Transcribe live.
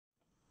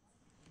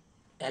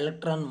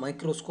electron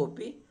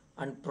microscopy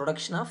and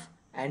production of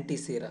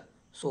Antisera.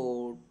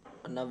 So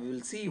now we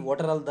will see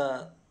what are all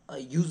the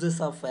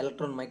uses of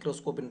electron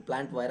microscope in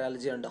plant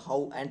virology and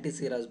how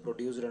Antisera is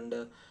produced,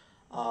 and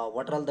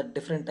what are all the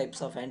different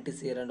types of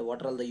Antisera and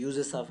what are all the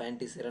uses of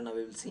Antisera. Now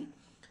we will see.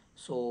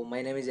 So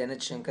my name is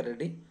N.H. Shankar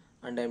Reddy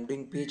and I am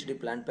doing PhD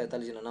plant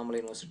pathology in Annamalai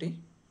University.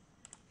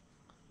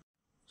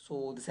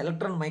 So this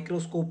electron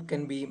microscope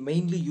can be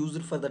mainly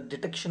used for the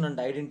detection and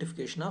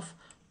identification of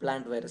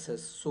plant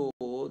viruses. So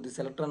this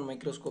electron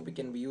microscopy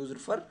can be used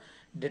for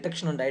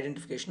detection and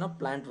identification of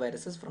plant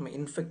viruses from an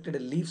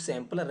infected leaf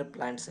sample or a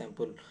plant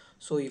sample.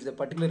 So if the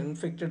particular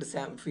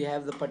if we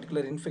have the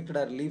particular infected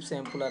or leaf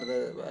sample or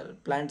the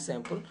plant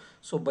sample,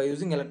 so by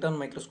using electron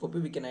microscopy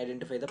we can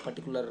identify the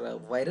particular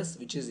virus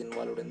which is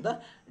involved in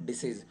the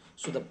disease.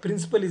 So the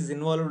principle is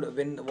involved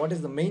when what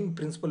is the main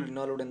principle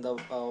involved in the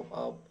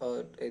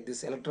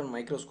this electron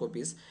microscope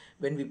is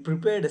when we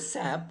prepared a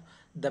sap,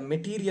 the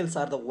materials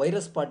or the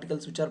virus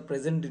particles which are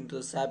present into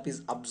the sap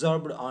is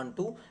absorbed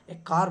onto a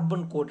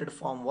carbon coated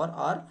form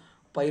or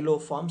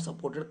pyloform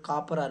supported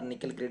copper or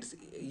nickel grids.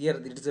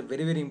 Here it is a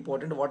very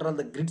important. What are all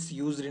the grids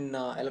used in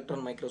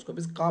electron microscope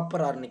is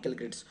copper or nickel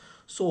grids.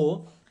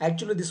 So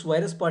actually these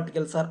virus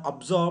particles are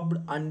absorbed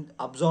on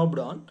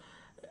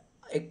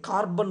a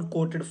carbon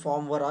coated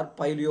form or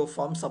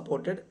pyloform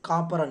supported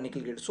copper or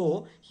nickel grid.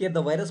 So here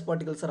the virus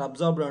particles are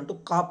absorbed onto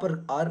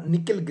copper or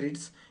nickel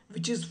grids,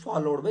 which is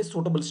followed by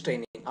suitable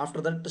staining.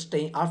 After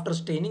that after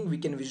staining we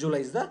can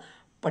visualize the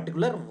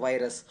particular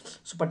virus.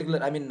 So particular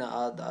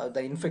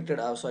the infected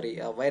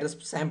virus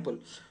sample.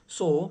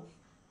 So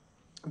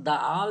the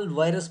all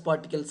virus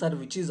particles are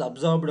which is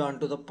absorbed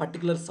onto the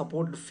particular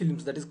supported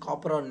films, that is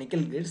copper or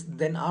nickel grids.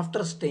 Then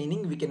after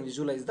staining we can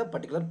visualize the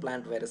particular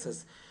plant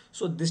viruses.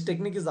 So this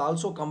technique is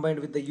also combined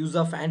with the use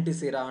of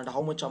Antisera and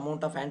how much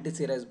amount of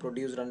Antisera is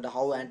produced and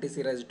how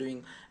Antisera is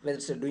doing, whether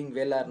it's doing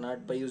well or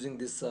not. By using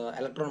this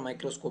electron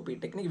microscopy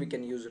technique we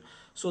can use.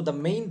 So the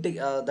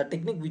the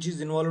technique which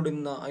is involved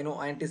in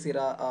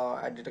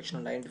Antisera detection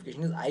and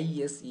identification is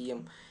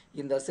ISEM.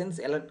 In the sense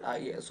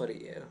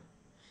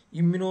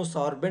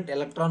immunosorbent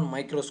electron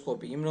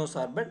microscopy.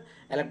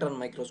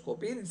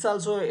 It's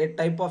also a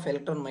type of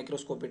electron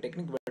microscopy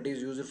technique, but it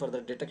is used for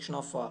the detection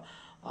of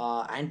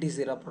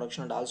Antisera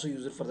production and also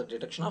used for the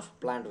detection of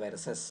plant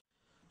viruses.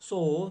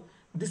 So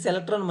this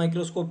electron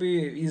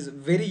microscopy is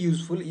very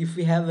useful if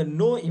we have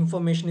no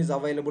information is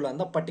available on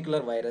the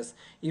particular virus.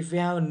 If we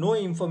have no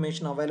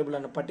information available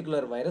on a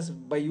particular virus,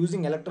 by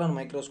using electron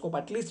microscope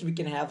at least we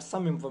can have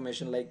some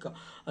information like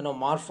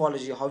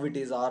morphology, how it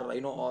is, or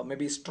or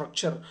maybe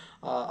structure,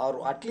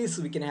 or at least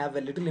we can have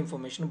a little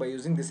information by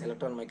using this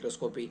electron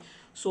microscopy.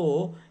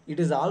 So it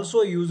is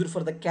also used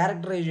for the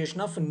characterization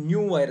of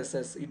new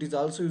viruses. It is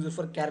also used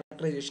for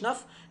characterization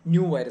of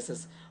new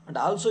viruses and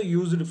also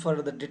used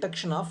for the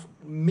detection of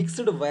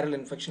mixed viral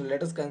infection.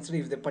 Let us consider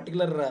if the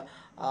particular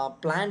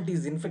plant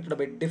is infected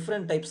by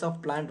different types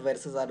of plant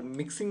viruses or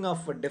mixing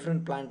of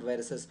different plant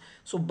viruses.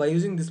 So by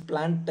using this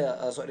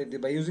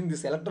by using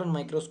this electron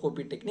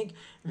microscopy technique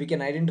we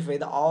can identify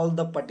all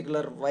the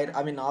particular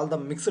all the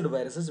mixed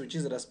viruses which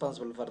is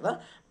responsible for the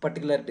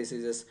particular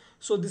diseases.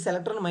 So this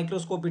electron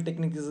microscopy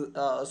technique is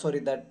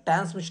the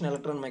transmission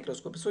electron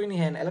microscopy. So in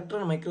an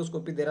electron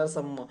microscopy there are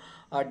some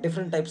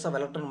different types of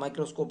electron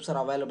microscopes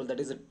are available, that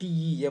is a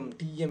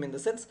TEM in the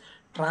sense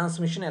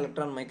transmission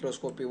electron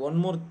microscopy. One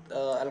more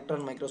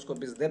electron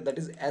microscope is there, that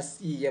is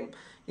SEM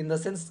in the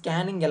sense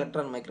scanning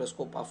electron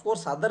microscope. Of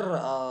course other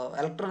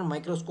electron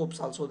microscopes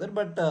also there,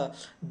 but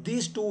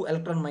these two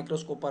electron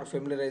microscope are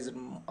familiarized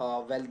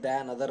well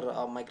than other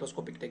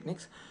microscopic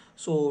techniques.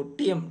 So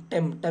TEM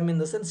in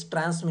the sense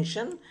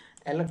transmission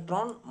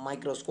electron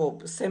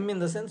microscope, SEM in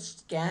the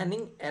sense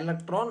scanning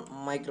electron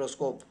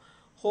microscope.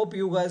 Hope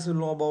you guys will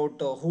know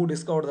about who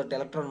discovered that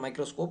electron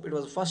microscope. It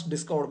was first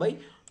discovered by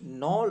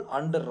Knoll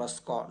and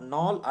Ruska.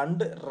 Knoll and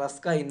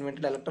Ruska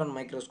invented electron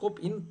microscope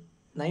in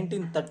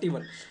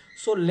 1931.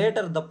 So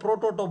later the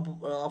prototype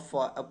of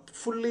a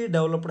fully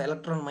developed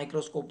electron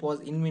microscope was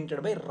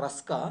invented by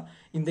Ruska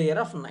in the year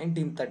of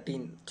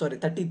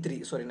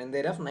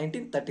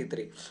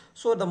 1933.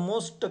 So the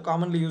most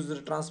commonly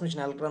used transmission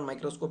electron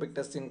microscopic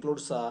tests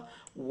includes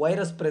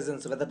virus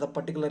presence, whether the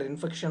particular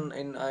infection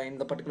in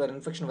the particular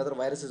infection whether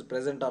virus is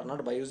present or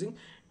not. By using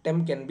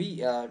TEM can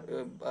be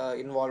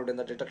involved in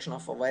the detection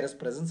of virus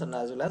presence, and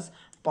as well as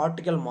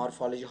particle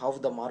morphology, how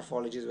the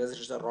morphology is, whether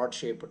it's a rod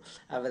shaped,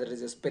 whether it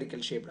is a spherical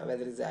shaped, whether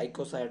it is a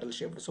icosaedral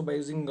shaped. So by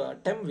using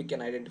TEM we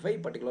can identify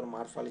particular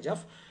morphology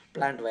of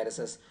plant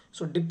viruses.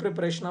 So deep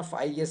preparation of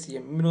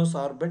ISEM,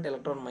 immunosorbent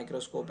electron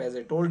microscope, as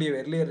I told you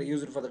earlier,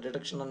 used for the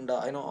detection and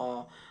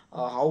how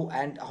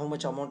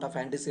much amount of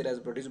Antisera is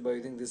produced. By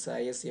using this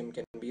ISEM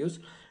can be used,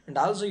 and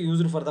also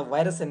used for the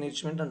virus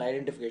enrichment and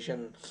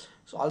identification.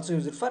 So also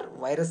used for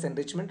virus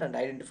enrichment and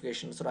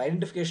identification. So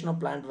identification of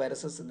plant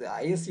viruses, the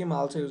ISEM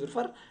also used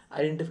for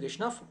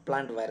identification of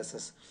plant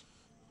viruses.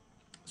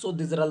 So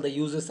these are all the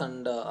uses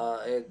and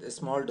a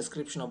small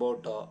description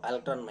about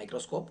electron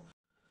microscope.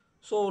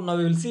 So now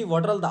we will see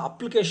what are the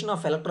application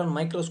of electron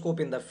microscope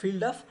in the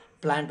field of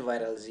plant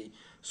virology.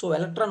 So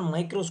electron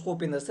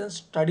microscope in the sense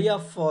study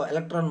of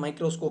electron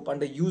microscope and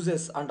the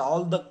uses and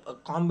all the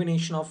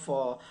combination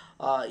of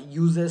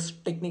uses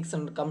techniques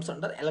and comes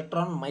under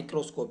electron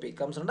microscopy,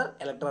 comes under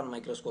electron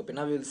microscopy.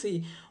 Now we will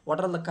see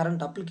what are the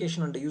current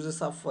application and the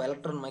uses of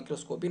electron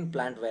microscopy in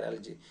plant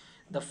virology.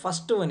 The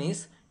first one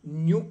is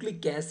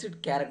nucleic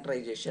acid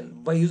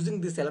characterization. By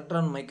using this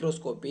electron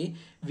microscopy,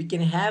 we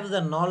can have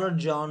the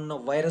knowledge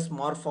on virus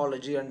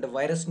morphology and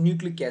virus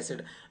nucleic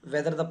acid,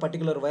 whether the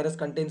particular virus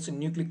contains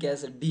nucleic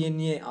acid,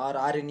 DNA or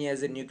RNA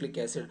as a nucleic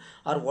acid,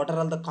 or what are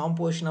all the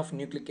composition of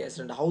nucleic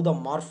acid and how the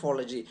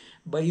morphology.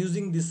 By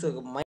using this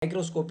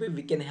microscopy,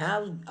 we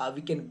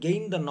can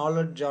gain the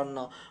knowledge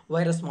on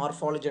virus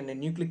morphology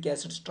and nucleic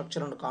acid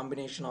structure and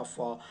combination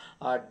of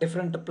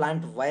different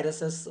plant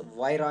viruses,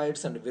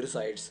 viroids and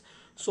virusoids.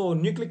 So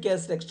nucleic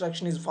acid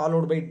extraction is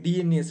followed by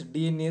DNAs.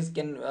 DNAs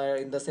can,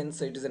 in the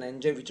sense, it is an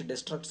enzyme which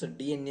destructs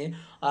DNA,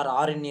 or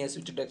RNAs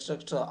which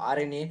destructs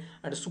RNA,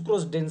 and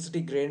sucrose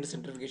density gradient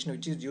centrifugation,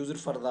 which is used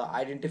for the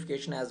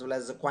identification as well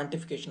as the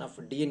quantification of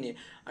DNA,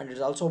 and it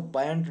is also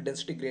buoyant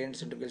density gradient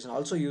centrifugation,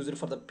 also used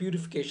for the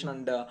purification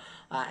and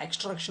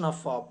extraction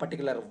of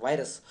particular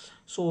virus.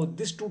 So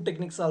these two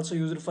techniques are also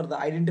used for the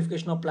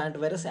identification of plant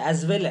virus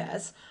as well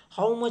as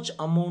how much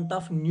amount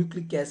of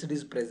nucleic acid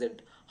is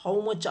present, how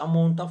much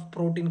amount of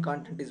protein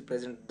content is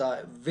present,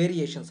 the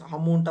variations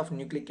amount of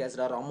nucleic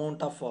acid or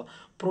amount of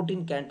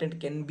protein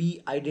content can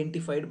be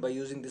identified by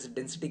using this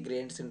density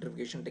gradient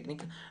centrifugation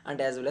technique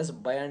and as well as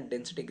buoyant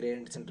density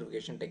gradient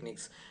centrifugation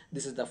techniques.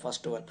 This is the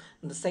first one.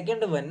 And the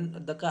second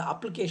one, the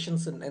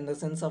applications in the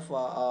sense of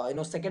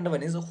second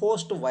one is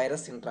host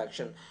virus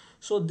interaction.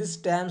 So this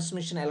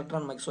transmission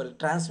electron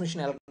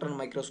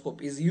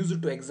microscope is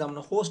used to examine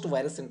host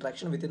virus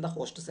interaction within the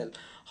host cell.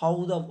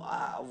 How the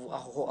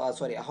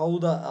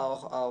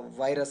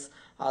virus,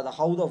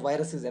 how the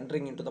virus is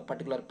entering into the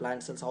particular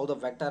plant cells, how the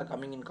vector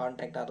coming in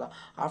contact, or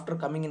after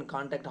coming in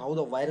contact, how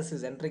the virus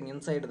is entering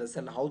inside the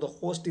cell, how the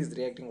host is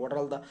reacting, what are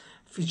all the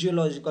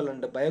physiological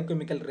and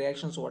biochemical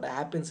reactions, what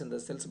happens in the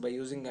cells. By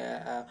using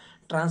a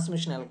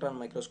transmission electron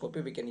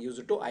microscopy, we can use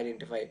it to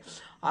identify.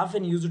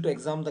 Often used to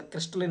examine the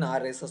crystalline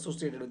RNAs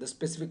associated with the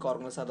specific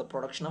organelles or the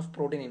production of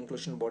protein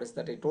inclusion bodies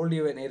that I told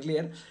you in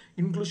earlier.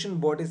 Inclusion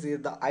bodies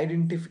is the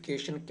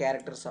identification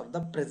characters of the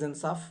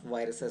presence of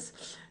viruses.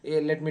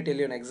 Let me tell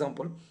you an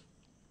example.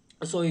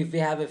 So if we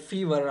have a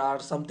fever or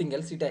something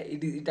else, it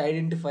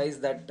identifies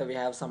that we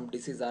have some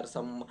disease or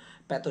some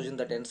pathogen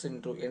that enters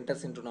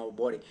into our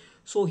body.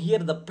 So here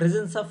the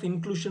presence of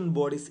inclusion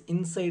bodies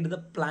inside the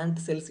plant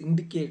cells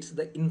indicates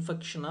the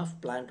infection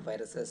of plant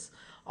viruses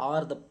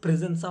or the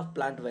presence of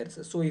plant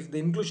viruses. So if the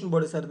inclusion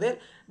bodies are there,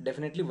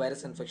 definitely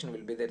virus infection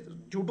will be there.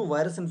 Due to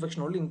virus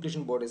infection only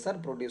inclusion bodies are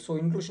produced. So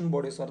inclusion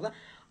bodies are the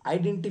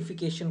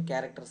identification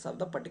characters of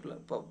the particular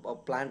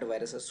plant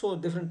viruses. So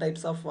different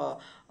types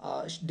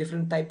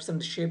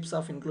and shapes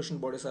of inclusion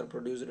bodies are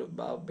produced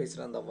based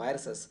on the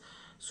viruses.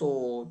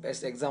 So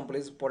as example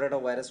is potato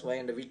virus Y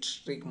and wheat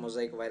streak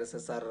mosaic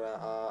viruses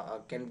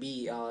are can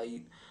be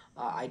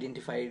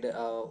identified.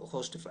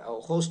 Host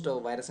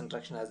virus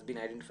interaction has been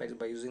identified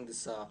by using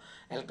this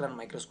electron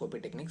microscopy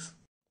techniques.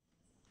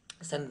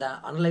 And the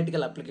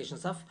analytical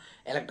applications of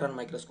electron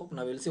microscope.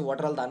 Now we'll see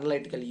what are all the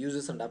analytical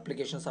uses and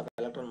applications of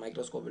electron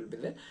microscope will be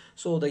there.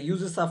 So the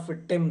uses of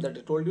TEM that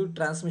I told you,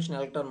 transmission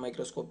electron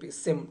microscopy,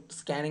 SIM,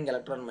 scanning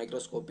electron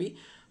microscopy.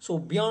 So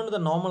beyond the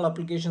normal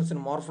applications in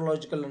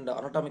morphological and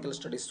anatomical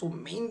studies, so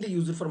mainly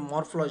used for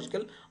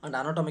morphological and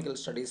anatomical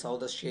studies, how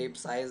the shape,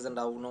 size and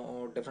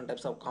how different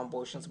types of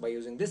compositions. By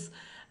using this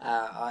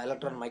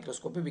electron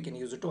microscopy, we can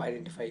use it to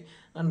identify.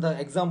 And the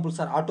examples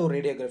are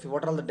autoradiography.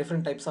 What are all the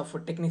different types of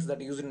techniques that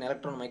are used in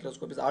electron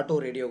microscope is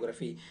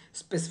autoradiography,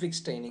 specific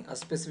staining, a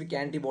specific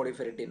antibody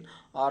ferritin,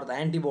 or the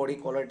antibody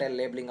collateral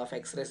labeling of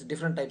X-rays.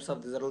 Different types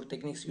of these are all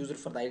techniques used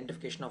for the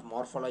identification of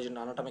morphology and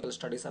anatomical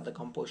studies of the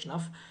composition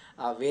of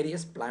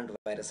various plant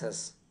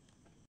viruses.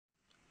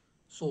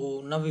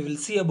 So now we will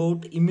see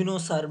about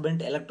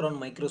immunosorbent electron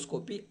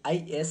microscopy,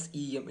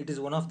 ISEM. It is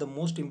one of the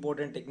most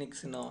important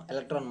techniques in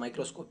electron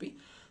microscopy.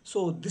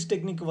 So this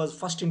technique was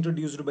first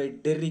introduced by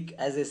Derrick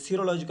as a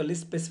serologically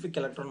specific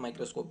electron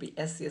microscopy,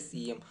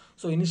 SSEM.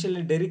 So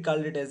initially Derrick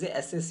called it as a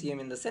SSEM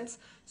in the sense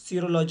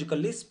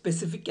serologically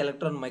specific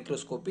electron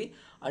microscopy,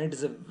 and it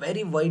is a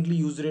very widely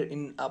used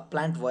in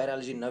plant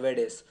virology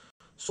nowadays.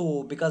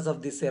 So because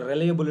of this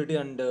reliability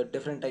and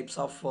different types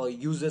of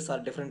uses or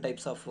different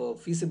types of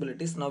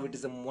feasibilities, now it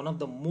is one of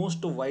the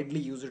most widely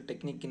used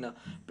technique in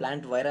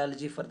plant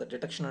virology for the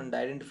detection and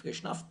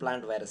identification of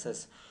plant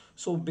viruses.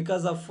 So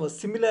because of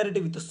similarity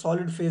with the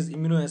solid phase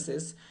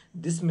immunoassays,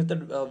 this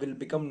method will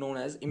become known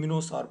as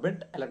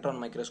immunosorbent electron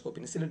microscopy.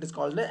 Initially it is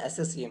called the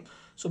SSEM.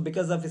 So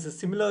because of its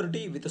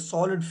similarity with the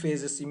solid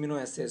phases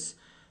immunoassays,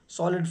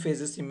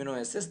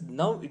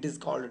 now it is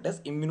called it as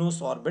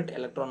immunosorbent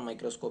electron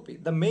microscopy.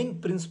 The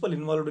main principle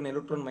involved in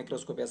electron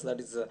microscopy, as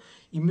that is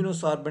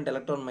immunosorbent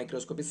electron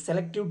microscopy,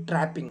 selective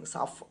trappings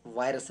of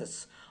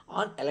viruses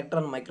on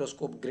electron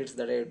microscope grids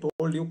that I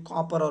told you.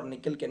 Copper or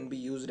nickel can be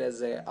used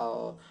as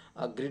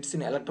grids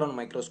in electron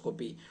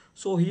microscopy.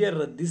 So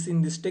here, this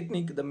in this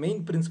technique, the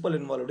main principle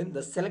involved in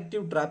the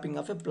selective trapping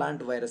of a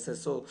plant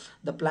viruses. So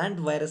the plant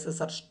viruses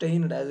are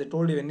stained, as I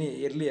told you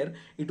earlier,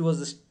 it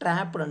was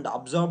trapped and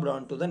absorbed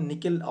onto the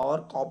nickel or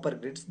copper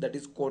grids that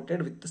is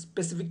coated with the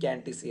specific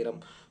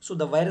antiserum. So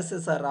the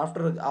viruses are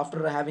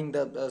after having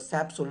the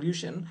sap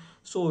solution,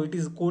 so it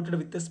is coated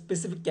with a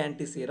specific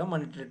antiserum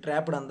and it is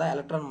trapped on the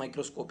electron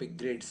microscopic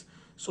grids.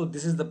 So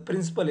this is the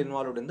principle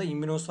involved in the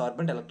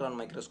immunosorbent electron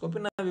microscopy.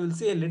 Now we will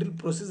see a little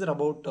procedure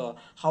about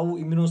how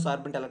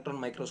immunosorbent electron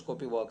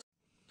microscopy works.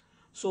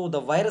 So the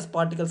virus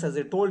particles, as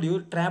I told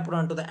you, trapped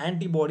onto the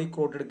antibody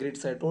coated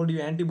grids. I told you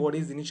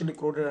antibodies initially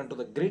coated onto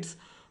the grids,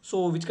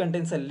 so which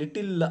contains a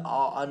little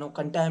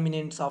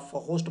contaminants of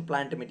host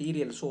plant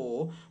material.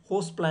 So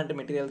host plant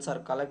materials are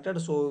collected,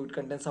 so it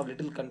contains of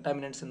little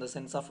contaminants in the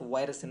sense of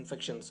virus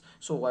infections.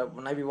 So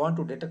now we want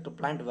to detect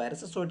plant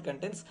viruses, so it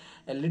contains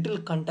a little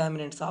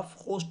contaminants of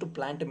host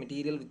plant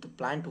material with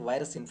plant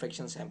virus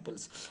infection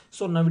samples.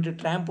 So now it is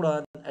trapped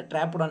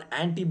on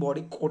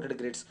antibody coated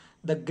grids.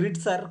 The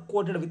grids are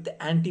coated with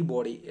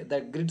antibody.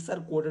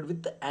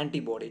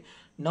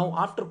 Now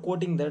after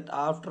coating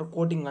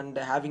and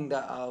having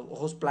the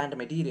host plant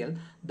material,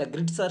 the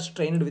grids are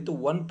strained with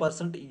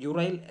 1%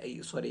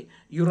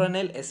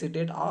 uranyl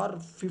acetate or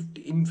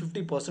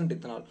 50%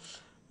 ethanol.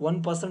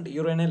 1%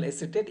 uranyl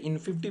acetate in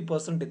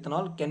 50%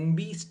 ethanol can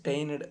be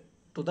stained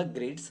to the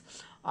grids,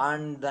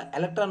 and the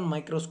electron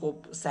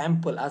microscope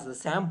sample, as the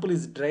sample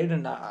is dried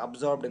and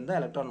absorbed in the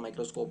electron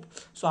microscope.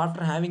 So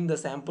after having the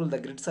sample, the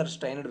grids are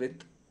stained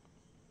with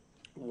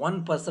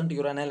 1%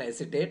 uranyl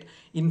acetate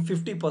in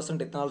 50%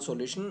 ethanol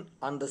solution,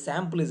 and the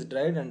sample is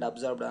dried and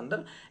observed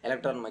under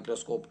electron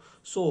microscope.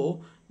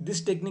 So this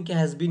technique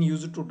has been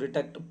used to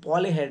detect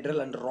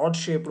polyhedral and rod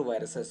shaped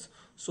viruses.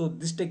 So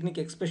this technique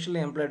especially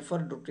employed for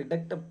to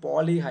detect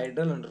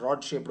polyhedral and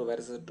rod shaped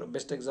viruses.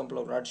 Best example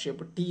of rod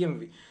shaped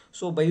TMV.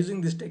 So by using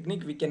this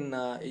technique we can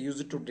use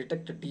it to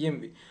detect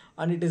TMV,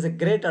 and it is a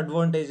great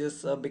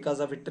advantages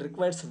because of it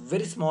requires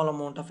very small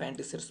amount of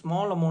antiserum.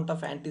 Small amount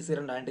of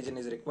antiserum and antigen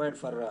is required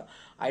for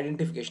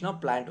identification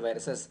of plant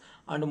viruses,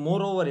 and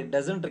moreover it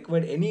doesn't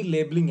require any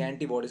labeling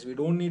antibodies. We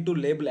don't need to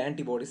label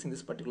antibodies in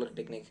this particular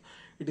technique.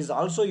 It is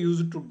also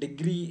used to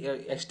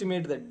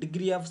estimate the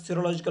degree of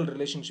serological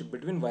relationship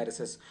between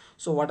viruses.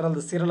 So what are the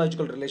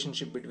serological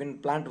relationship between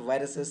plant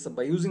viruses?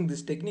 By using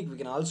this technique we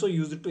can also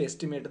use it to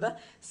estimate the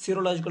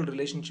serological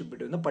relationship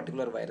between the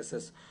particular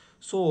viruses.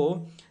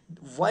 So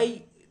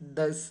why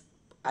this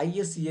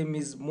ISEM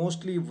is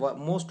most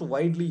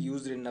widely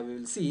used in, now we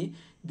will see,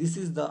 this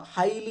is the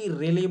highly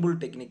reliable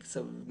technique.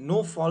 So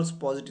no false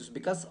positives,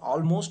 because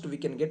almost we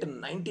can get a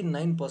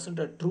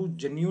 99% true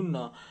genuine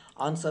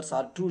answers,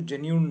 or true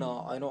genuine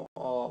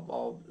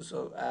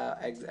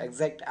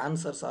exact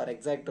answers or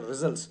exact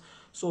results.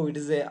 So it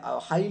is a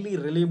highly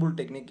reliable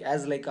technique,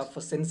 as like of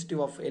a sensitive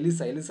of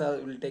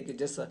ELISA will take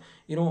just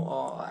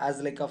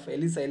as like of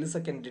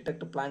ELISA can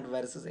detect plant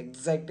viruses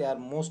exactly, are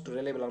most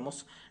reliable,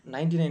 almost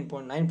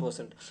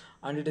 99.9%.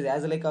 And it is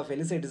as like of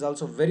ELISA, it is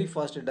also very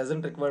fast. It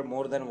doesn't require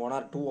more than 1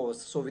 or 2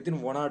 hours. So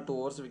within 1 or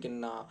 2 hours we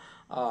can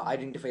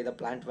identify the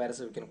plant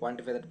viruses, we can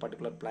quantify that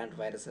particular plant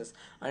viruses.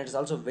 And it's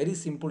also very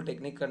simple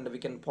technique, and we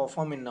can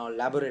perform in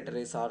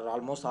laboratories, or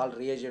almost all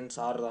reagents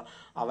are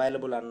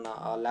available on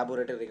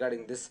laboratory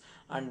regarding this.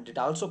 And it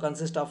also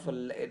consists of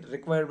a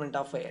requirement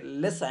of a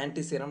less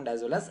antiserum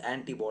as well as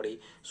antibody.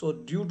 So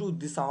due to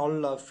this all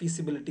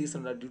feasibilities,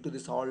 and due to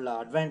this all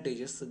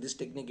advantages, this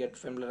technique get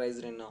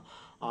familiarized in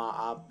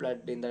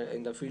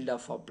the field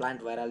of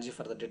plant virology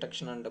for the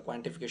detection and the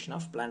quantification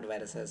of plant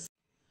viruses.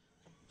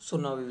 So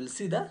now we will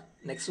see the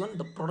next one,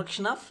 the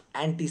production of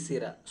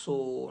antisera.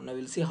 So now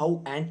we will see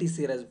how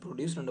antisera is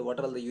produced and what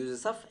are the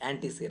uses of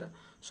antisera.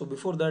 So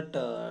before that,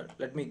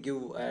 let me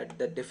give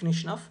the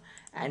definition of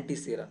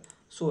antisera.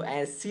 So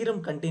as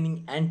serum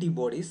containing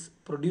antibodies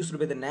produced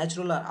by the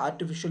natural or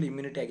artificial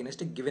immunity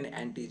against a given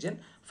antigen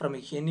from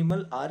a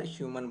animal or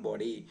human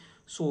body.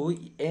 So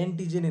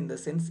antigen in the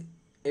sense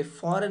a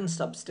foreign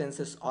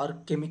substances or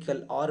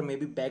chemical or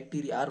maybe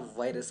bacteria or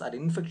virus or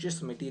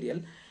infectious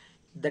material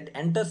that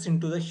enters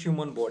into the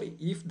human body.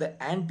 If the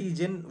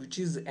antigen which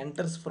is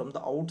enters from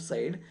the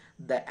outside,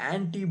 the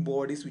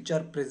antibodies which are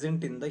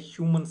present in the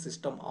human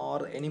system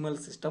or animal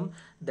system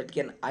that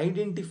can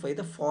identify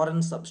the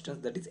foreign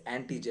substance, that is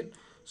antigen.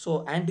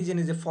 So antigen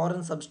is a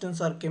foreign substance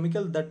or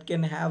chemical that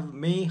can have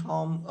may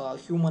harm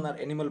human or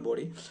animal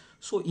body.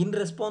 So in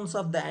response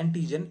of the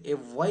antigen, a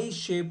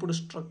Y-shaped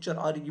structure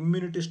or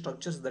immunity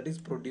structures that is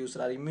produced,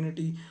 or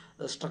immunity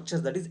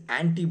structures, that is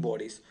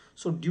antibodies.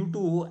 So due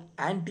to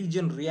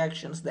antigen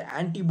reactions, the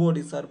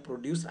antibodies are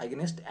produced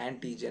against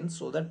antigens,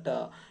 so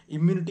that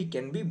immunity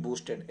can be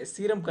boosted. A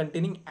serum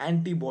containing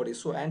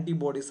antibodies, so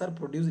antibodies are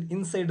produced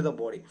inside the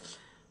body.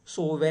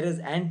 So whereas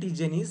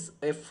antigen is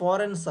a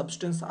foreign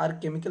substance or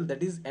chemical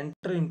that is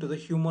enter into the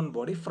human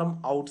body from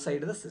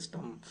outside the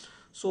system.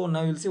 So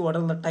now you'll see what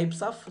are the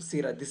types of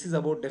sera. This is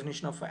about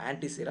definition of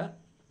antisera.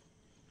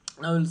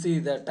 Now we'll see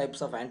the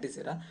types of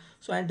antisera.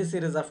 So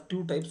antisera is of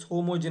two types,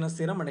 homogeneous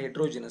serum and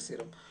heterogeneous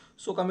serum.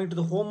 So coming to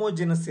the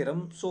homogeneous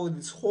serum, so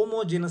this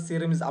homogeneous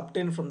serum is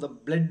obtained from the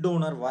blood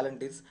donor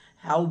volunteers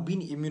have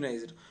been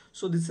immunized.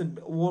 So this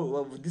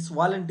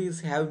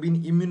volunteers have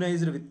been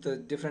immunized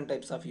with different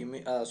types of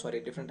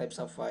different types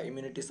of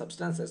immunity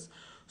substances.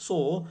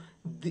 So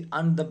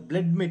the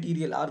blood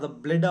material or the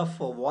blood of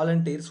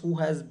volunteers who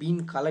has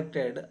been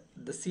collected,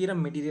 the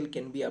serum material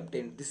can be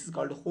obtained. This is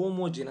called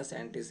homogeneous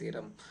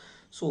antiserum.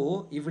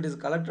 So if it is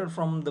collected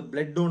from the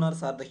blood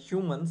donors or the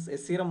humans, a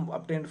serum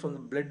obtained from the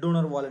blood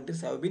donor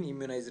volunteers have been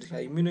immunized.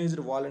 Immunized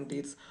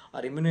volunteers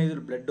or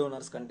immunized blood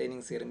donors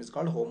containing serum is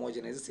called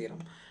homogeneous serum.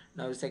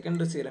 Now the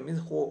second serum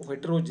is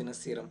heterogeneous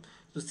serum.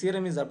 So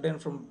serum is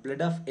obtained from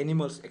blood of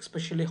animals,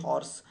 especially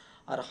horse,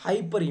 are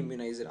hyper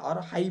immunized in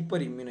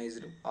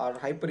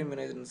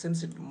the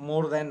sense it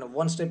more than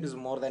one step is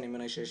more than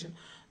immunization.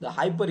 The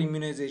hyper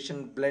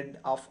immunization blood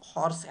of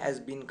horse has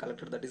been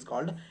collected, that is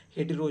called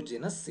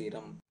heterogeneous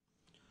serum.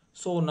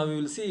 So now we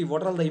will see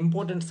what are the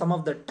important some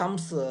of the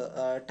terms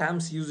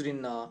used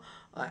in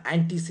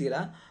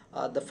anti-sera.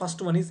 The first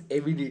one is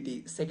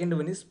avidity, second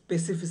one is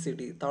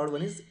specificity, third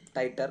one is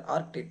titer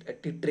or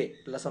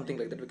titrate, something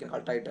like that we can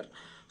call titer.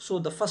 So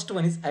the first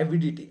one is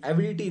avidity.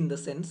 Avidity in the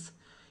sense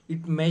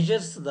it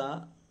measures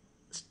the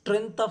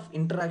strength of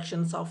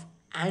interactions of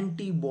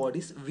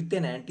antibodies with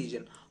an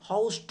antigen,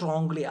 how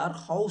strongly or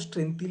how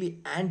strengthily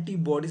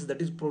antibodies that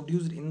is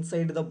produced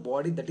inside the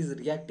body that is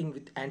reacting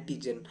with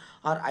antigen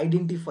or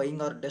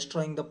identifying or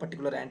destroying the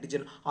particular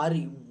antigen or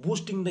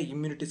boosting the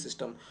immunity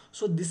system.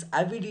 So this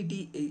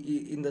avidity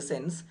in the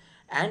sense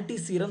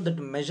anti-serum that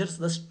measures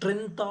the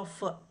strength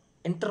of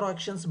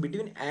interactions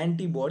between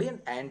antibody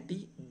and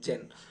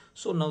antigen.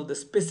 So now the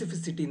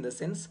specificity in the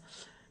sense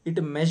it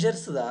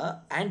measures the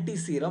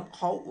anti-serum,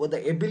 how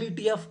the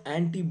ability of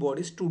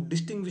antibodies to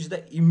distinguish the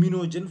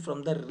immunogen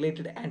from the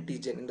related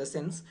antigen, in the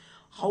sense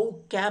how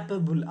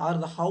capable or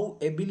the how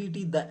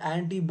ability the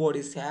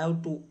antibodies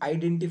have to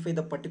identify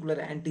the particular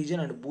antigen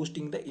and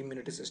boosting the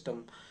immunity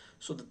system.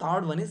 So the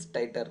third one is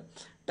titer.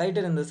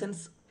 Titer in the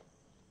sense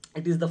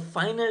it is the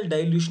final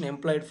dilution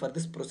employed for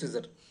this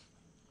procedure.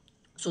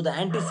 So the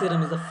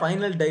anti-serum is the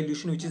final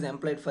dilution which is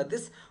employed for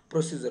this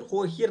procedure.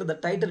 Oh, here the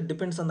titer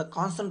depends on the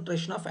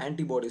concentration of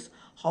antibodies.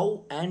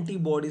 How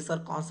antibodies are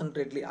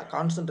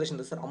concentration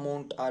is the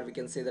amount, or we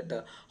can say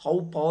that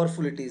how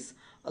powerful it is.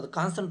 The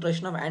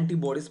concentration of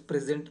antibodies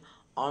present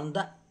on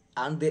the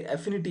and their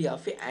affinity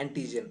of a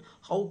antigen,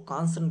 how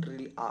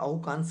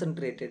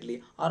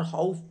concentratedly or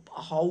how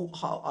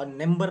a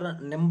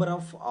number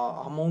of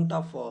amount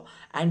of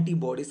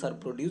antibodies are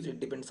produced, it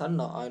depends on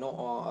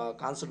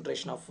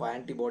concentration of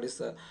antibodies,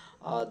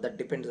 that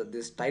depends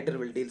this titer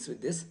will deals with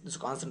this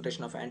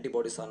concentration of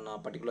antibodies on a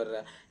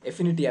particular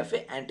affinity of a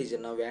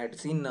antigen. Now we had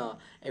seen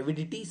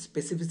avidity,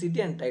 specificity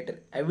and titer.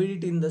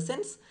 Avidity in the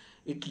sense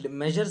it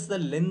measures the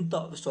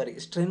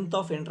strength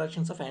of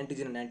interactions of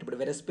antigen and antibody,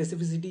 whereas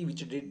specificity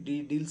which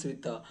deals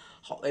with the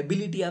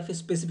ability of a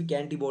specific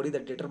antibody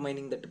that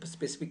determining that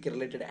specific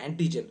related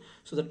antigen.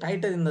 So the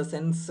titer in the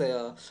sense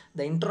the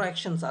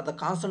interactions are the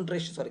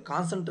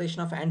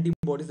concentration of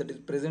antibodies that is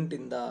present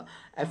in the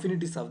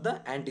affinities of the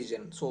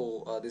antigen.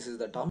 So this is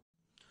the term.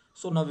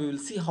 So now we will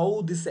see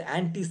how this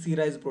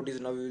anti-sera is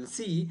produced. Now we will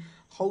see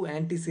how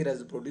anti-sera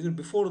is produced.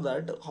 Before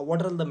that,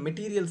 what are the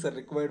materials are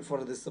required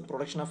for this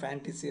production of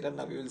anti-sera?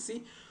 Now we will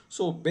see.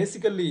 So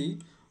basically,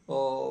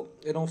 for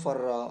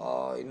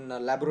in a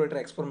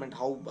laboratory experiment,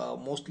 how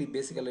mostly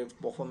basically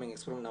performing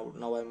experiment.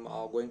 Now I'm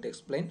going to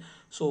explain.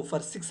 So for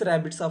six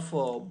rabbits has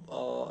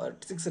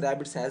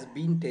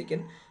been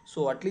taken.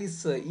 So at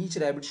least each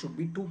rabbit should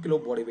be 2 kilo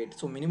body weight.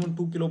 So minimum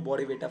 2 kilo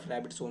body weight of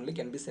rabbits only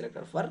can be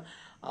selected for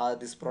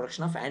this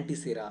production of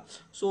anti-sera.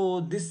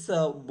 So this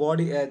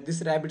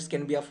rabbits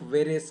can be of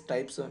various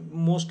types.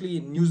 Mostly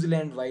New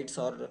Zealand whites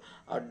or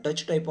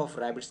Dutch type of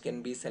rabbits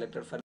can be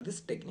selected for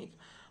this technique.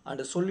 And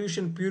a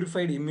solution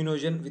purified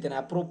immunogen with an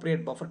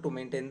appropriate buffer to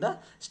maintain the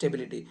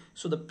stability.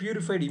 So the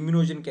purified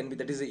immunogen can be,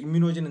 that is a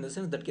immunogen in the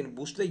sense that can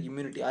boost the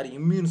immunity or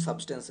immune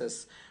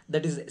substances,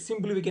 that is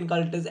simply we can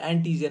call it as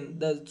antigen.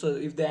 So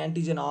if the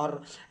antigen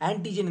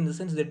in the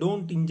sense they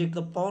don't inject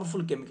the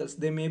powerful chemicals,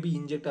 they may be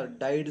inject or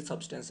dyed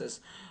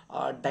substances,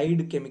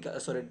 dyed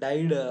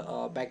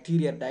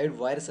bacteria, dyed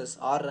viruses,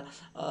 or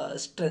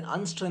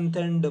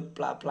unstrengthened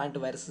plant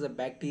viruses,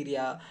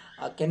 bacteria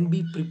can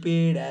be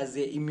prepared as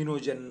a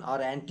immunogen or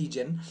antigen.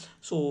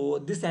 So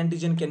this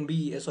antigen can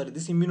be this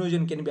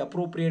immunogen can be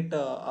appropriate,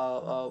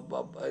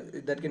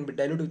 that can be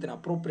diluted with an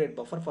appropriate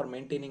buffer for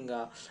maintaining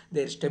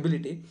their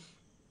stability.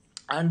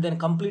 And then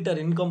complete or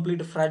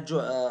incomplete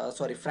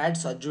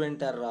FRADS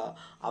adjuvant are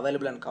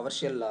available on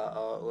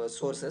commercial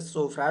sources.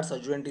 So FRADS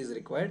adjuvant is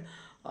required.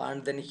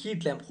 And then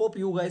heat lamp, hope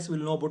you guys will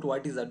know about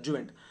what is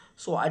adjuvant.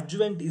 So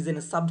adjuvant is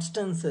in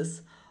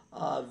substances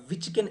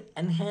which can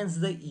enhance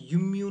the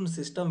immune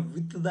system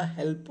with the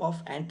help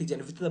of antigen,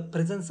 with the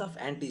presence of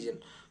antigen.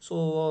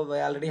 So we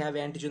already have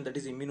antigen, that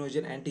is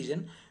immunogen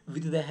antigen.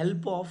 With the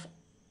help of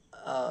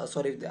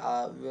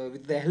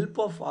with the help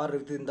of or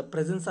within the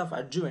presence of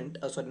adjuvant,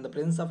 in the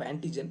presence of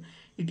antigen,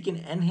 it can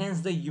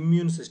enhance the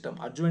immune system.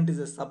 Adjuvant is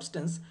a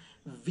substance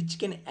which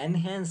can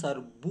enhance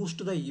or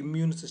boost the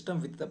immune system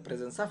with the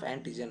presence of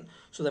antigen.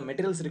 So the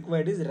materials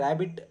required is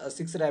rabbit,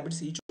 6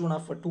 rabbits, each one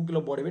of 2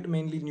 kilo body weight,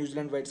 mainly New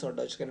Zealand whites or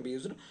Dutch can be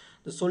used.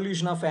 The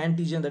solution of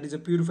antigen, that is a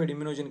purified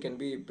immunogen, can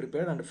be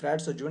prepared and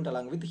Frat's adjuvant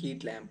along with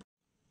heat lamp.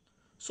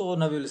 So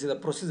now we will see the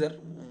procedure.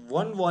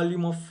 One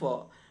volume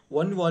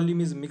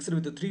is mixed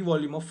with the 3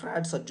 volume of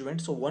Frat's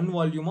adjuvant. So 1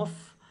 volume of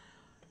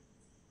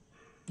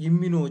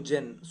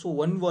immunogen. So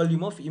 1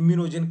 volume of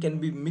immunogen can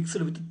be mixed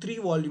with 3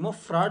 volume of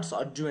Frat's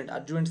adjuvant.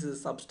 Adjuvant is a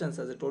substance,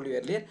 as I told you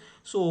earlier.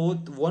 So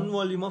 1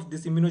 volume of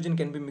this immunogen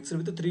can be mixed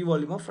with 3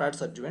 volume of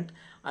Frat's adjuvant,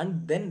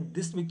 and then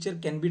this mixture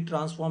can be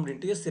transformed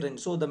into a syringe.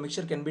 So the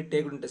mixture can be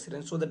taken into a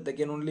syringe so that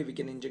again only we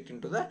can inject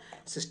into the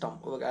system.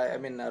 I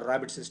mean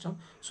rabbit system.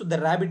 So the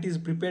rabbit is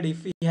prepared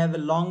if we have a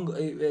long,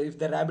 if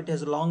the rabbit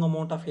has a long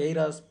amount of hair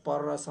or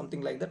spur or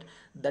something like that,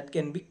 that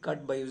can be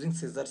cut by using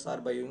scissors or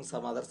by using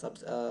some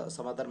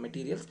other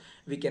materials.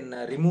 We can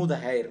remove the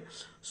hair.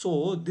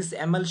 So this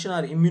emulsion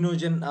or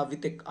immunogen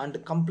with a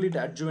and complete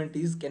adjuvant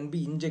is can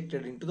be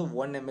injected into the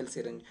 1 ml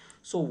syringe.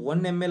 So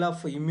 1 ml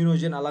of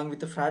immunogen along with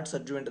the Frat's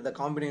adjuvant, the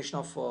combination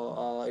of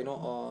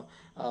 1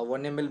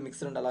 ml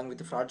mixer and along with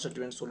the Frat's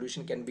adjuvant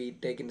solution can be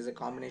taken as a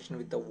combination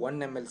with the 1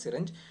 ml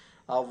syringe.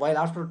 While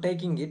after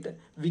taking it,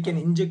 we can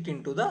inject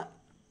into the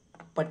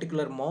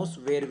particular mouse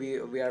where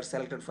we are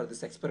selected for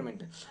this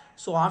experiment.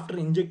 So after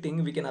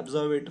injecting, we can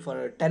observe it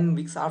for 10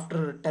 weeks.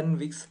 After 10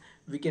 weeks,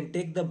 we can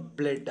take the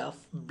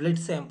blood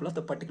sample of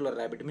the particular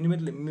rabbit.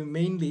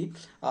 Mainly,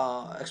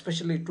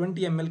 especially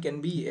 20 ml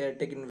can be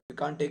taken. We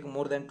can't take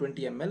more than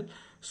 20 ml.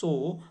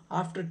 So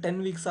after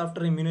 10 weeks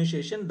after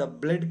immunization, the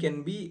blood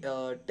can be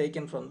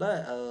taken from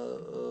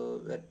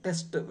the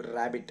test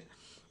rabbit.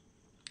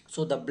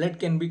 So the blood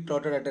can be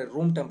clotted at a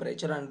room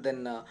temperature, and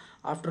then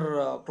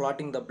after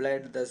clotting the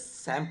blood, the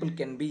sample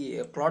can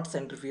be clot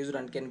centrifuged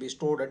and can be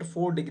stored at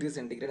 4 degrees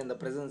centigrade in the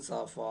presence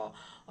of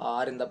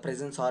or in the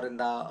presence or in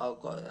the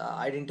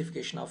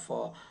identification of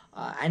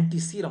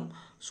antiserum.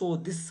 So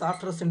this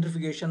after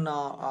centrifugation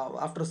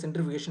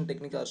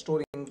technique,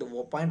 storing the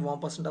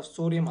 0.1% of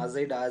sodium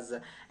azide as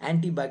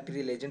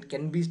antibacterial agent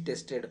can be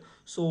tested.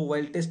 So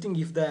while testing,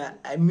 if the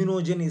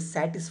immunogen is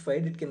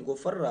satisfied, it can go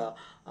for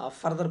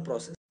further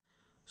process.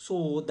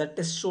 So the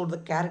test showed the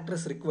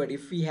characters required.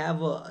 If we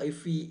have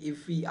if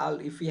we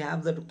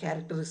have the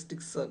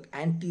characteristics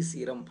anti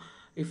serum,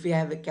 if we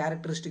have the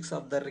characteristics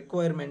of the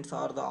requirements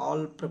or the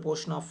all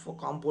proportion of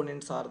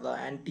components or the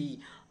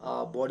anti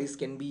bodies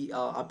can be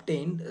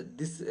obtained,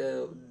 this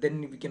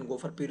then we can go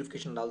for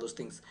purification and all those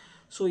things.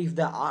 So if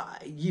the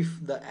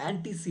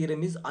anti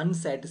serum is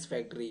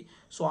unsatisfactory,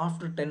 so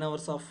after 10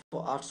 hours of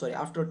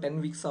after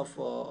 10 weeks of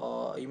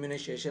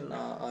immunization,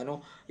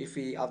 if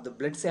we of the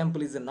blood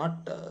sample is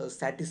not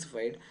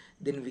satisfied,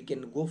 then we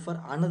can go for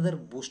another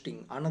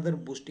boosting,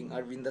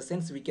 or in the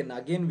sense we can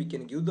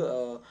give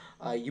the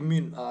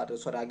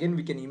again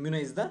we can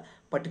immunize the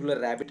particular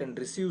rabbit and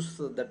receives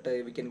that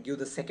we can give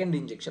the second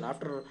injection.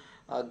 After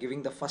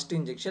giving the first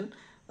injection,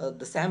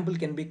 the sample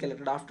can be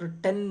collected after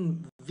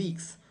 10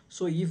 weeks.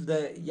 So if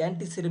the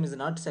anti-serum is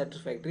not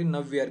satisfactory,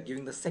 now we are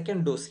giving the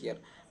second dose here.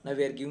 Now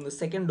we are giving the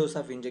second dose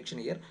of injection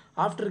here.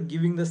 After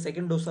giving the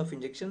second dose of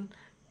injection,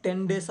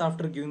 10 days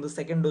after giving the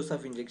second dose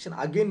of injection,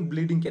 again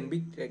bleeding can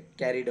be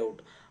carried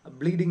out.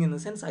 Bleeding in the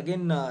sense,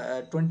 again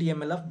 20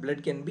 ml of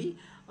blood can be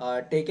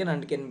taken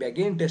and can be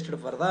again tested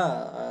for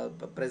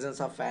the presence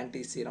of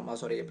anti-serum,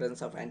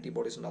 presence of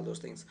antibodies and all those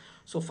things.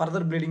 So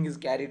further bleeding is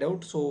carried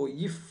out. So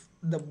if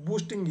the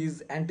boosting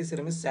is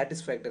anti-serum is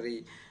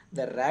satisfactory,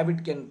 the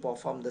rabbit can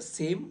perform the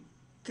same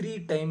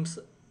 3 times.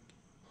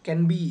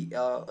 Can be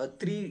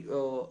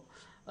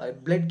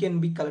blood can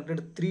be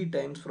collected 3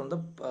 times from the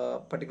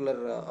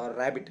particular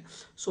rabbit.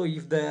 So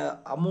if the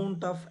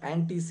amount of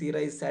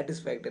anti-sera is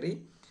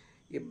satisfactory,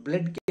 a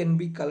blood can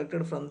be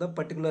collected from the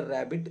particular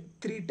rabbit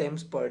 3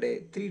 times per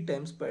day,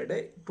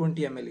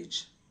 20 ml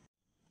each.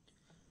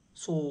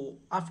 So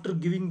after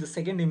giving the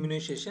second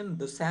immunization,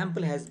 the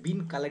sample has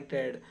been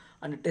collected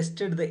and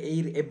tested the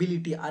air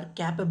ability or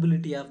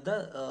capability of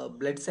the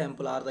blood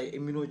sample or the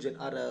immunogen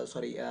or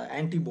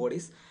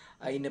antibodies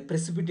in a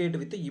precipitate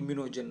with the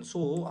immunogen.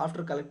 So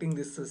after collecting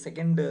this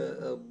second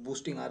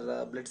boosting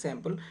or blood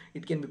sample,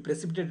 it can be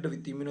precipitated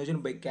with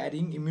immunogen by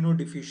carrying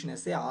immunodiffusion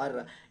assay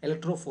or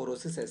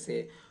electrophoresis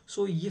assay.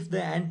 So if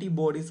the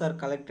antibodies are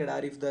collected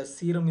or if the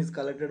serum is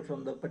collected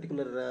from the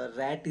particular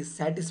rat is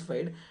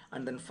satisfied,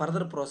 and then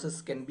further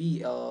process can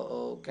be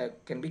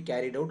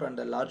carried out and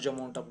a large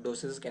amount of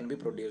doses can be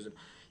produced.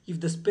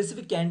 If the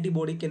specific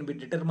antibody can be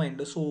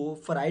determined, so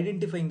for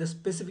identifying the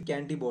specific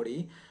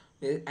antibody,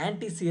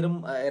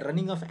 anti-serum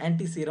running of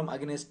anti-serum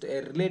against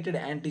a related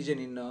antigen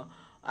in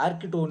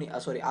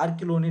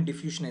Archiloni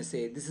diffusion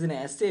assay. This is an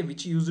assay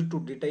which used to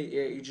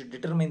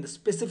determine the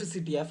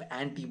specificity of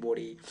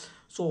antibody.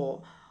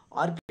 So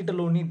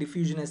Archiloni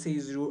diffusion assay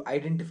is to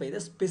identify the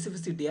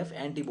specificity of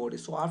antibody.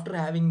 So after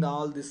having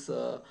all this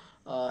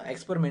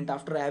experiment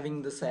after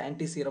having this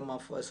anti-serum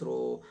of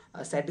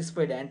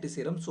satisfied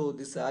anti-serum. So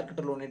this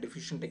Archetalone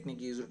diffusion technique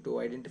is used to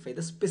identify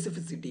the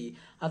specificity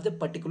of the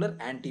particular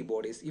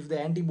antibodies. If the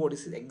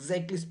antibodies is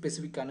exactly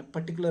specific on a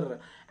particular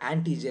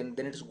antigen,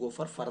 then it's go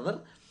for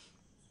further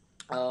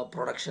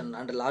production,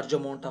 and a large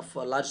amount of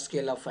large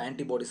scale of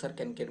antibodies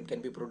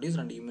can be produced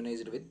and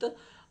immunized with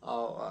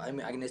I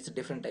mean against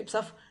different types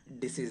of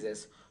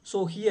diseases.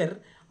 So here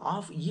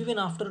even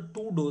after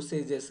two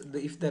dosages,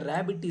 if the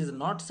rabbit is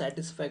not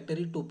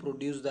satisfactory to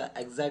produce the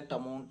exact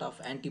amount of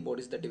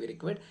antibodies that we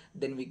required,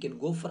 then we can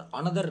go for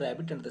another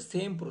rabbit and the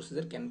same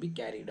procedure can be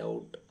carried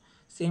out.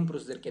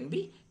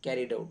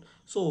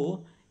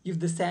 So if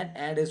the sat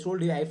and as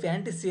told you, if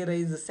antisera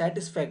is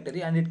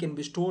satisfactory and it can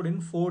be stored in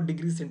 4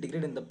 degrees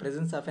centigrade in the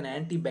presence of an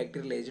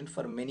antibacterial agent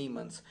for many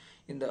months.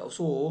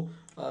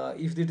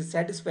 If it is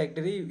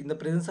satisfactory in the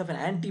presence of an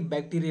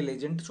antibacterial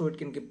agent, so it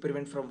can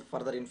prevent from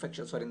further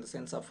infections or in the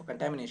sense of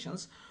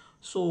contaminations.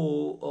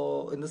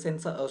 So in the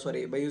sense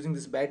by using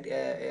this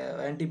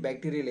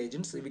antibacterial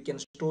agents, we can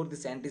store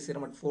this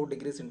antiserum at 4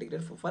 degrees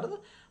centigrade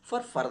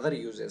for further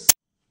uses.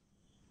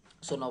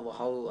 So now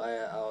how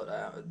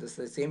this is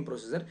the same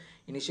procedure.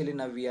 Initially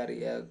now we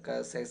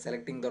are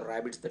selecting the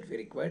rabbits that we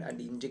required and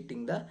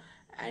injecting the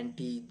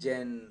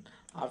antigen.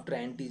 After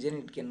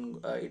antigen, it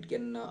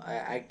can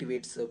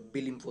activates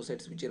B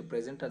lymphocytes which are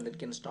present, and it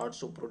can start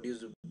to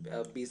produce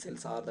B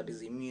cells, or that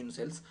is immune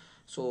cells.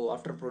 So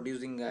after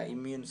producing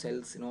immune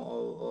cells,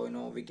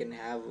 we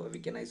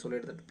can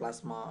isolate that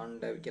plasma,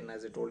 and we can,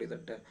 as I told you,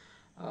 that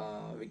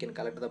we can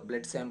collect the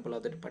blood sample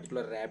of that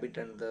particular rabbit,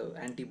 and the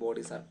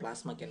antibodies or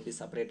plasma can be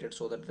separated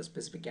so that the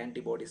specific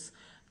antibodies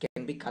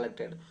can be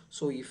collected.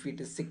 So if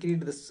it is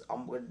secrete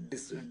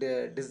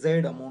the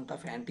desired amount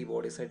of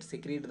antibodies, it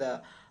secrete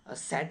the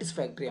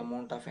satisfactory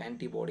amount of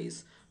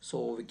antibodies,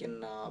 so we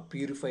can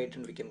purify it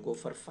and we can go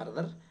for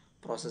further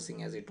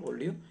processing, as I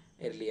told you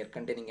earlier,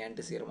 containing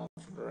antiserum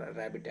of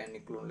rabbit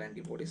and clonal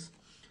antibodies.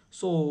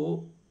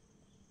 So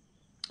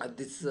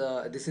this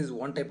is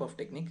one type of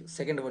technique.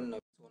 Second one more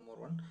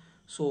one.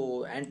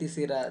 So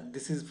antisera,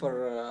 this is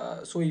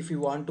for so if you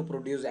want to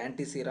produce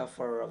antisera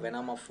for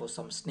venom of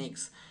some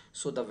snakes,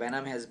 so the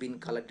venom has been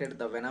collected,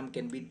 the venom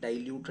can be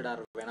diluted,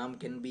 or venom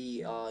can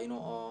be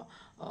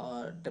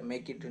to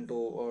make it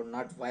into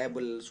not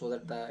viable, so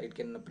that it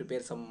can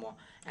prepare some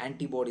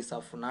antibodies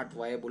of not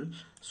viable.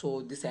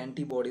 So this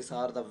antibodies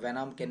or the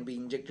venom can be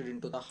injected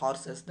into the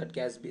horses that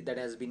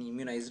has been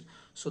immunized.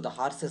 So the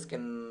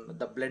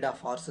blood of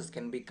horses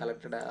can be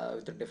collected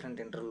with the different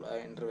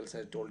intervals,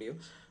 I told you.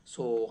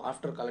 So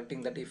after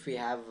collecting that, if we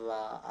have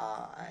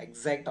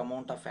exact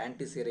amount of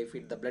antisera,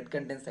 if the blood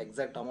contains the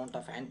exact amount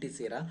of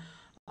antisera,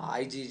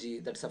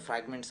 IgG, that's a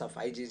fragments of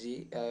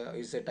IgG,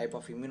 is a type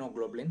of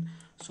immunoglobulin.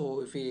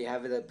 So if we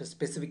have the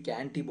specific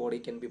antibody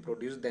can be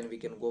produced, then we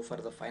can go for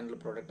the final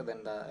product.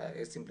 Then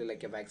the simply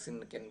like a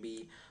vaccine can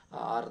be,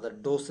 or the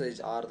dosage,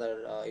 or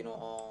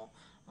the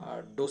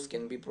dose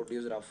can be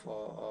produced of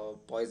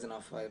poison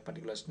of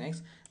particular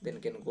snakes, then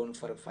can go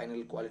for a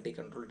final quality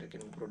control, it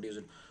can be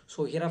produced.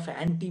 So here of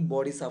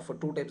antibodies of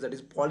two types, that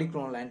is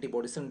polyclonal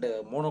antibodies and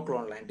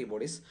monoclonal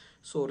antibodies.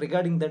 So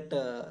regarding that,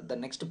 the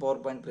next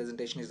PowerPoint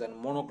presentation is on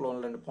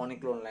monoclonal and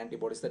polyclonal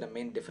antibodies, that are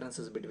main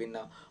differences between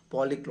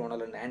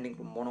polyclonal and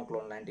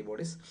monoclonal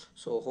antibodies.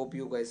 So hope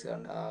you guys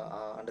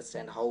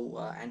understand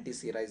how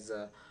antisera is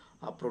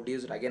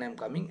produced. Again, I'm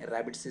coming,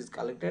 rabbits is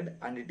collected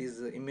and it is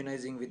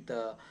immunizing with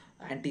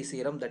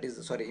anti-serum, that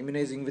is sorry,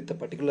 immunizing with a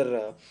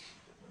particular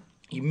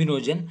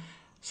immunogen.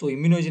 So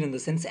immunogen in the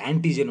sense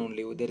antigen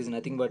only, there is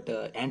nothing but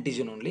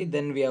antigen only.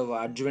 Then we have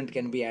adjuvant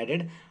can be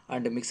added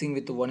and mixing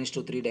with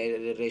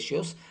 1:3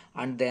 ratios,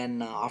 and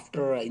then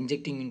after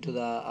injecting into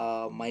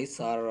the mice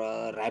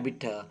or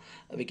rabbit,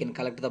 we can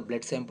collect the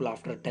blood sample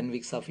after 10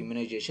 weeks of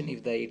immunization.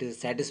 If it is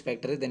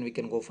satisfactory, then we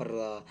can go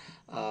for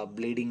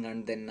bleeding,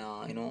 and then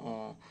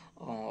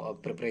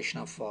preparation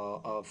of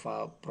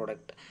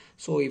product.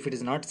 So if it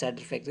is not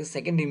satisfactory,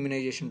 second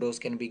immunization dose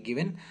can be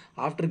given.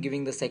 After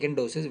giving the second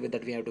doses, with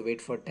that we have to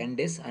wait for 10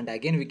 days, and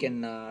again we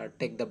can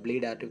take the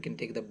bleed, or we can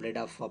take the blood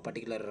of a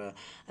particular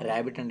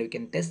rabbit, and we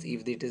can test.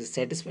 If it is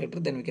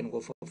satisfactory, then we can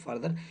go for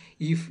further.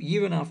 If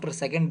even after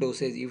second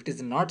dosage, if it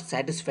is not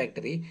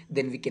satisfactory,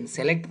 then we can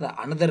select the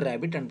another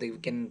rabbit and we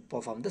can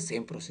perform the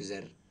same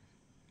procedure.